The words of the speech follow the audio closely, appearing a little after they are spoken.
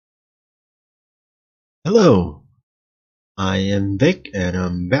Hello, I am Vic and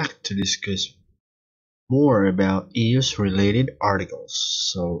I'm back to discuss more about EOS related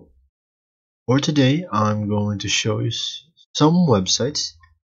articles. So, for today, I'm going to show you some websites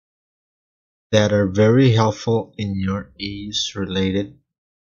that are very helpful in your EOS related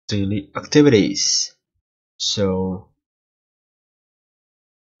daily activities. So,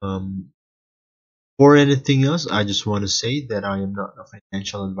 um, for anything else, I just want to say that I am not a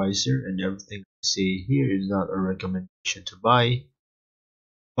financial advisor and everything I say here is not a recommendation to buy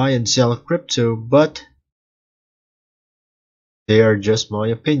and sell crypto, but they are just my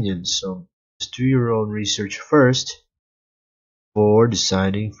opinions, so just do your own research first before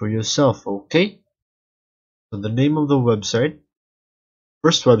deciding for yourself, okay? So the name of the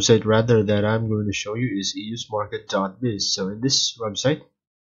first website rather that I'm going to show you is eusmarket.biz. So in this website,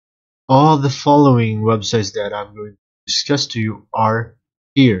 all the following websites that I'm going to discuss to you are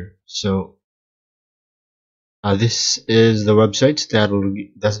here. So this is that's the website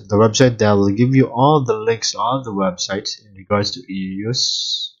that will give you all the links, all the websites in regards to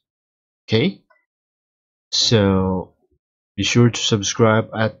EUS. Okay, so be sure to subscribe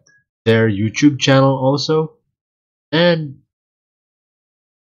at their YouTube channel also. And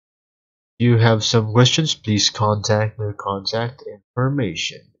if you have some questions, please contact their contact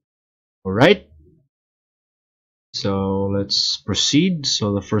information. Alright, so let's proceed.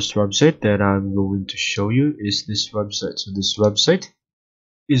 So the first website that I'm going to show you is this website. So this website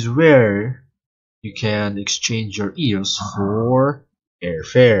is where you can exchange your EOS for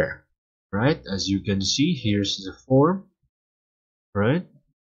airfare. Right, as you can see, here's the form. Right,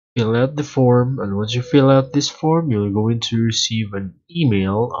 fill out the form, and once you fill out this form, you're going to receive an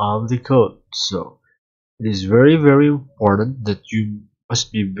email of the code. So it is very important that you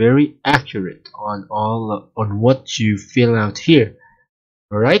must be very accurate on what you fill out here.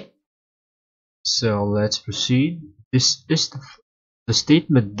 All right, so let's proceed. This is the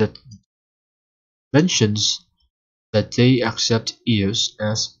statement that mentions that they accept EOS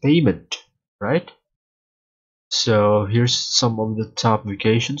as payment, right? So here's some of the top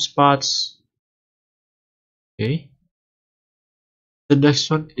vacation spots. Okay, the next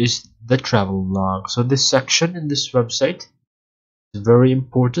one is the travel log. So this section in this website is very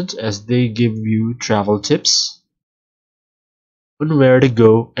important as they give you travel tips on where to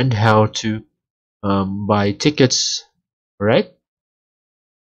go and how to buy tickets, right?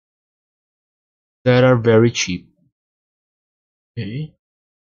 That are very cheap. Okay,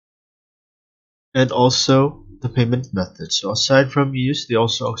 and also the payment method. So aside from EUS, they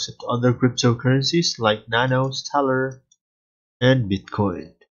also accept other cryptocurrencies like Nano, Stellar, and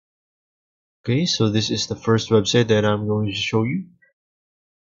Bitcoin. Okay, so this is the first website that I'm going to show you.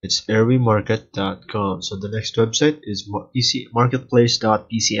 It's airwaymarket.com. So the next website is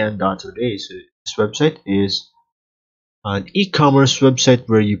marketplace.pcn.today. So this website is an e-commerce website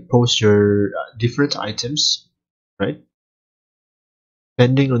where you post your different items, right?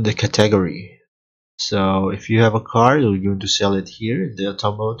 Depending on the category. So if you have a car, you're going to sell it here in the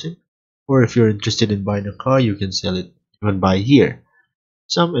automotive, or if you're interested in buying a car, you can sell it. You can buy here.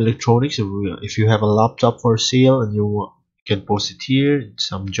 Some electronics, if you have a laptop for sale and you can post it here.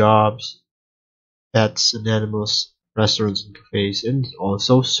 Some jobs, pets and animals, restaurants and cafes, and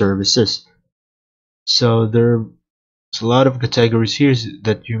also services. So there's a lot of categories here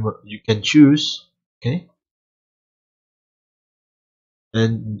that you can choose. Okay,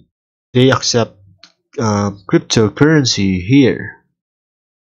 and they accept cryptocurrency here,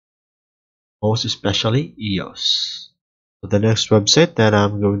 most especially EOS. So the next website that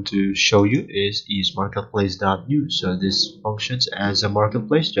I'm going to show you is easemarketplace.news. So this functions as a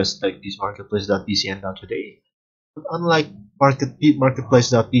marketplace just like easemarketplace.pcn.today. But unlike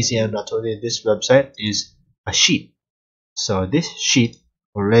marketplace.pcn.today, this website is a sheet. So this sheet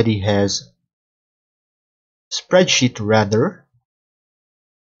already has spreadsheet rather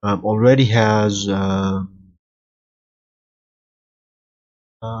already has uh,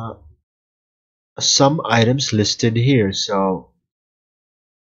 some items listed here. So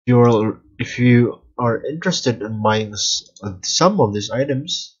if you are interested in buying some of these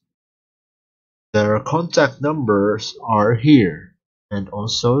items, their contact numbers are here, and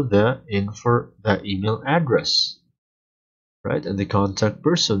also the email address, right, and the contact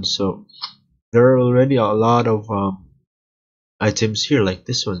person. So there are already a lot of items here, like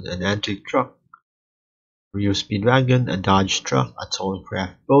this one, an antique truck, Rio Speedwagon, a Dodge truck, a tall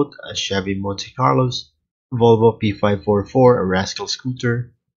craft boat, a Chevy Monte Carlos, Volvo P544, a Rascal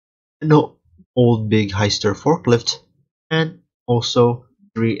scooter, an old big Heister forklift, and also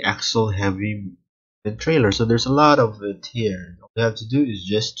 3-axle heavy trailer. So there's a lot of it here. All you have to do is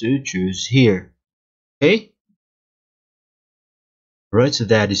just to choose here. Okay. Right, so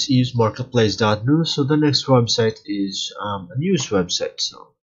that is EUSmarketplace.News. So the next website is a news website.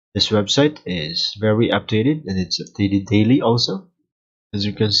 So this website is very updated and it's updated daily also. As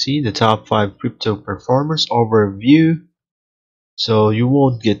you can see, the top 5 crypto performers overview. So you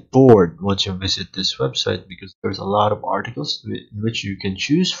won't get bored once you visit this website because there's a lot of articles in which you can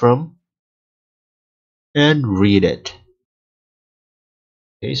choose from and read it.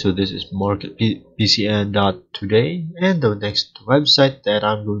 Okay, so this is PCN.today, and the next website that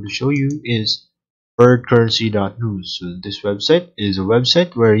I'm going to show you is PreferredCurrency.News. So this website is a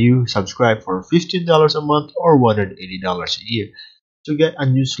website where you subscribe for $15 a month or $180 a year to get a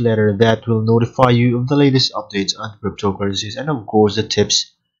newsletter that will notify you of the latest updates on cryptocurrencies and of course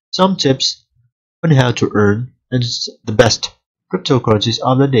some tips on how to earn and the best cryptocurrencies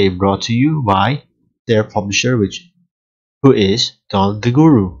of the day, brought to you by their publisher, who is Don the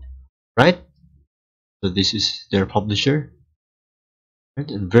Guru, right? So this is their publisher, right?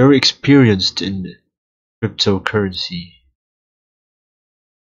 And very experienced in cryptocurrency.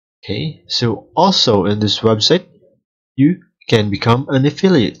 Okay, so also in this website you can become an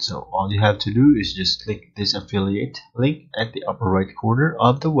affiliate. So all you have to do is just click this affiliate link at the upper right corner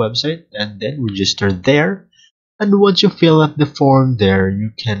of the website and then register there. And once you fill out the form there,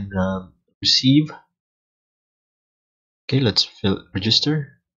 you can receive. Okay, let's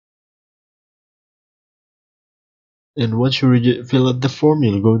register. And once you fill out the form,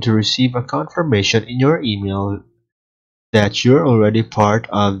 you're going to receive a confirmation in your email that you're already part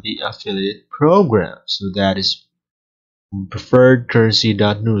of the affiliate program. So that is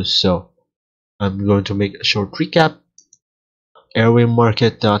PreferredCurrency.News. So I'm going to make a short recap.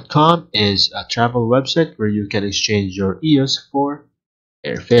 Airwaymarket.com is a travel website where you can exchange your EOS for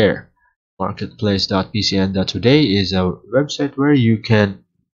airfare. Marketplace.pcn.today is a website where you can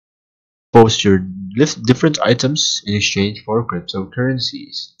post your different items in exchange for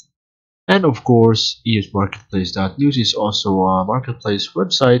cryptocurrencies. And of course, EOSmarketplace.News is also a marketplace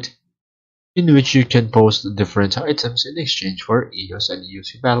website in which you can post different items in exchange for EOS and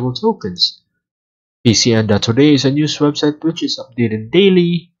EOS valuable tokens. PCN.today is a news website which is updated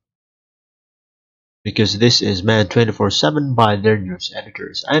daily because this is manned 24/7 by their news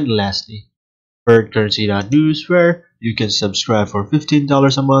editors. And lastly, PreferredCurrency.News, where you can subscribe for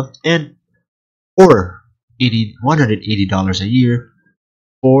 $15 a month and or $180 a year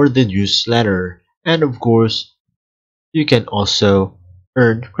for the newsletter. And of course, you can also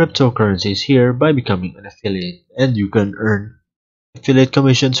earn cryptocurrencies here by becoming an affiliate, and you can earn affiliate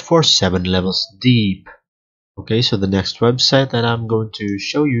commissions for 7 levels deep. Okay, so the next website that I'm going to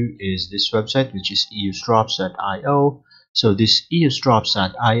show you is this website, which is eusdrops.io. So this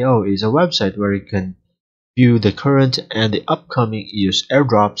eusdrops.io is a website where you can view the current and the upcoming EOS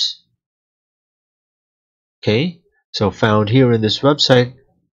airdrops. Okay, so found here in this website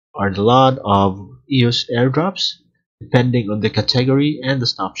are a lot of EOS airdrops depending on the category, and the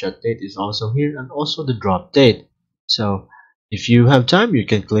snapshot date is also here, and also the drop date. So if you have time, you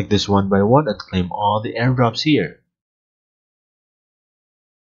can click this one by one and claim all the airdrops here.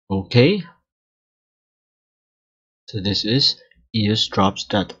 Okay, so this is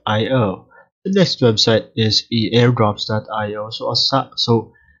eusdrops.io. The next website is airdrops.io.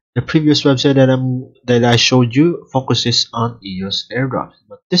 So the previous website that I showed you focuses on EOS airdrops,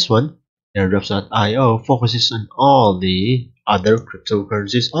 but this one, airdrops.io, focuses on all the other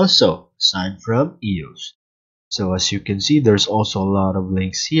cryptocurrencies also aside from EOS. So as you can see, there's also a lot of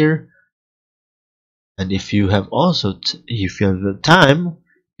links here, and if you have the time,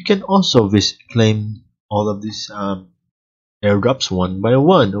 you can also claim all of these airdrops one by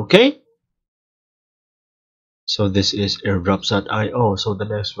one. Okay, so this is airdrops.io. So the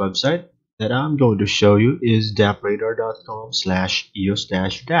next website that I'm going to show you is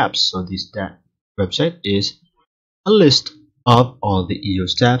dapradar.com/eos-dapps. So this website is a list of all the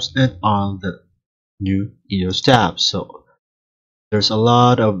EOS dapps and all the new EOS dapps. So there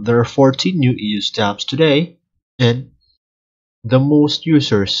are 14 new EOS dapps today, and the most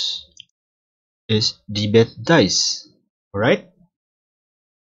users is debet dice. Alright,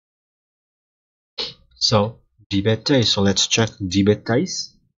 so debet dice. So let's check debet dice.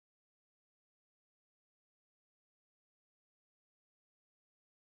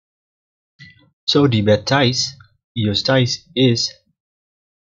 So debet dice, EOS dice, is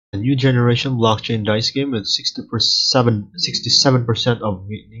a new generation blockchain dice game with 67% of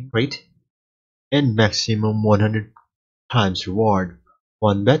winning rate and maximum 100 times reward.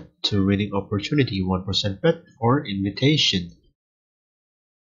 1 bet to winning opportunity, 1% bet for invitation.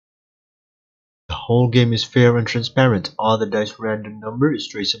 The whole game is fair and transparent. All the dice random number is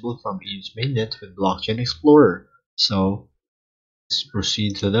traceable from EU's mainnet with Blockchain Explorer. So let's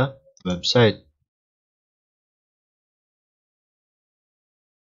proceed to the website.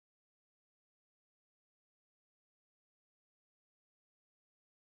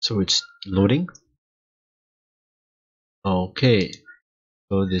 So it's loading. Okay,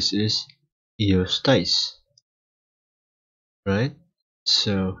 so this is EOS dice, right?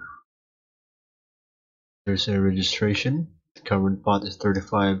 So there's a registration. The current pot is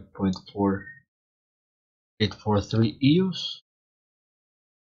 35.4843 EOS.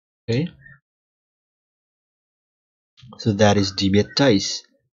 Okay, so that is DBet dice.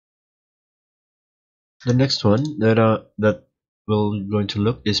 The next one that we're going to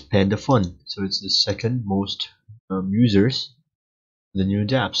look is Panda Fun. So it's the second most users, the new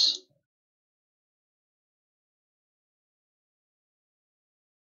dApps.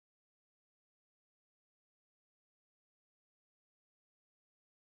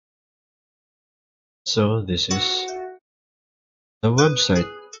 So this is the website,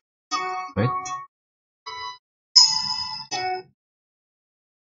 right?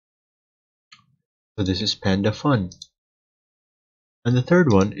 So this is Panda Fun. And the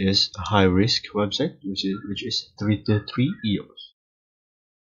third one is a high risk website, which is 333 EOS.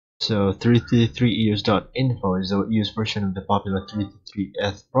 So 333EOS.info is the EOS version of the popular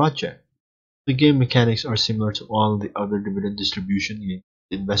 333eth project. The game mechanics are similar to all the other dividend distribution games.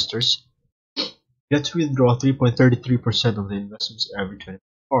 Investors get to withdraw 3.33% of the investments every 24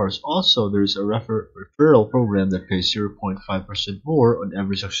 hours. Also, there is a referral program that pays 0.5% more on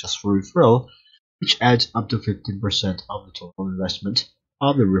every successful referral, which adds up to 15% of the total investment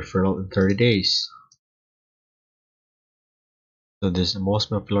of the referral in 30 days. So this is the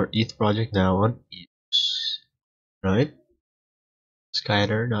most popular ETH project now on EOS, right?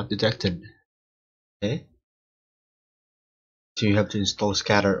 Scatter not detected. Okay, so you have to install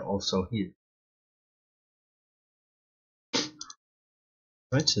Scatter also here,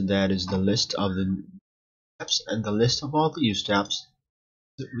 right? So that is the list of the apps, and the list of all the used apps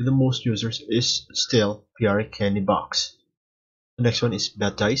with the most users is still PR Candy Box. The next one is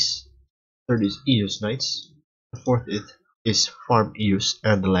Betice. Third is EOS Nights. The fourth is Farm EOS,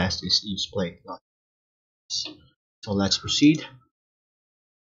 and the last is EOS Play. So let's proceed.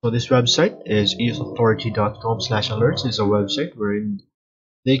 So this website is eosauthority.com/alerts. Is a website wherein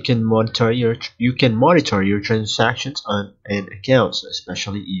you can monitor your transactions on and accounts,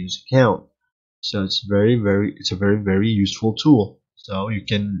 especially EOS account. So it's a very useful tool. So you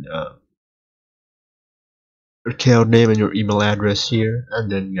can account name and your email address here,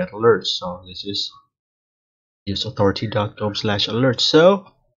 and then get alerts. So this is eosauthority.com/alerts.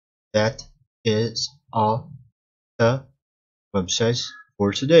 So that is all the websites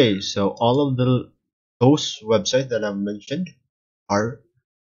for today. So all of those websites that I've mentioned are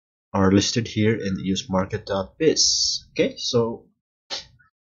listed here in eosmarket.biz. Okay, so I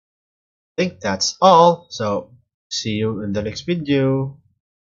think that's all. So see you in the next video,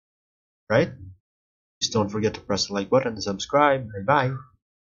 right? Please don't forget to press the like button and subscribe. Bye bye.